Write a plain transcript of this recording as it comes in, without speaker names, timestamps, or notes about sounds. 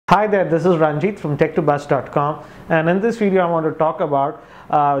Hi there, this is Ranjit from tech2buzz.com, and in this video I want to talk about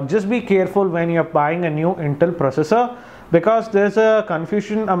just be careful when you're buying a new Intel processor, because there's a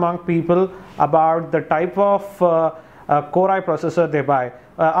confusion among people about the type of Core i processor they buy.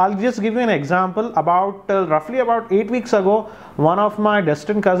 I'll just give you an example. Roughly about 8 weeks ago, one of my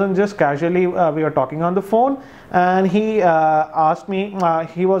distant cousins just casually we were talking on the phone, and he asked me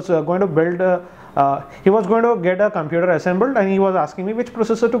he was going to get a computer assembled, and he was asking me which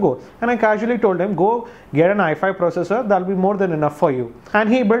processor to go, and I casually told him, go get an i5 processor, that'll be more than enough for you. And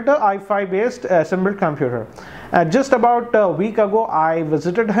he built a i5 based assembled computer. Just about a week ago I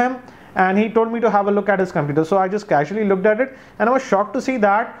visited him, and he told me to have a look at his computer. So I just casually looked at it, and I was shocked to see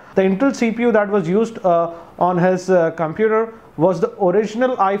that the Intel CPU that was used on his computer was the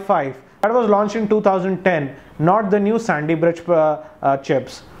original i5 that was launched in 2010, not the new Sandy Bridge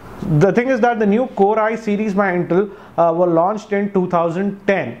chips. The thing is that the new Core i series by Intel were launched in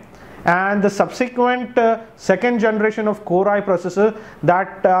 2010, and the subsequent second generation of Core i processor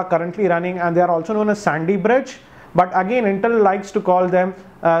that are currently running, and they are also known as Sandy Bridge, but again Intel likes to call them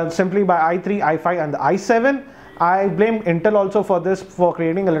simply by i3, i5 and the i7. I blame Intel also for this, for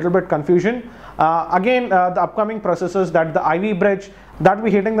creating a little bit confusion. The upcoming processors, that the Ivy Bridge that will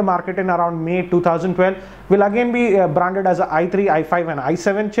be hitting the market in around May 2012, will again be branded as a i3, i5 and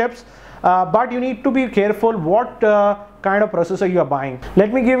i7 chips. But you need to be careful what kind of processor you are buying.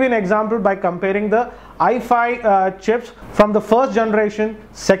 Let me give you an example by comparing the i5 chips from the first generation,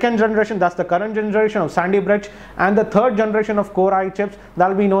 second generation, that's the current generation of Sandy Bridge, and the third generation of Core i chips that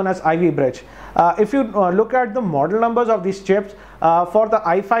will be known as Ivy Bridge. If you look at the model numbers of these chips, for the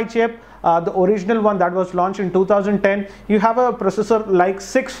i5 chip, the original one that was launched in 2010, you have a processor like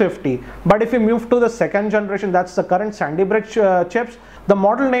 650. But if you move to the second generation, that's the current Sandy Bridge chips, the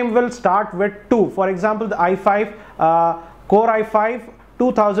model name will start with 2. For example, the i5 Core i5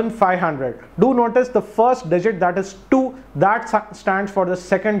 2500. Do notice the first digit, that is 2, that stands for the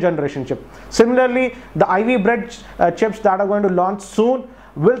second generation chip. Similarly, the Ivy Bridge chips that are going to launch soon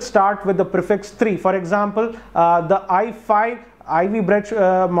will start with the prefix 3. For example, the i5 Ivy Bridge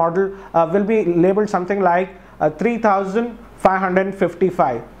model will be labeled something like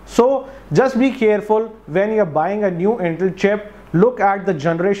 3555. So just be careful when you're buying a new Intel chip. Look at the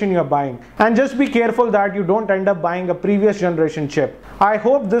generation you're buying, and just be careful that you don't end up buying a previous generation chip. I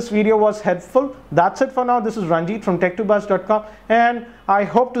hope this video was helpful. That's it for now. This is Ranjit from tech2buzz.com, and I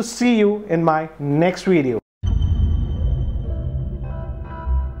hope to see you in my next video.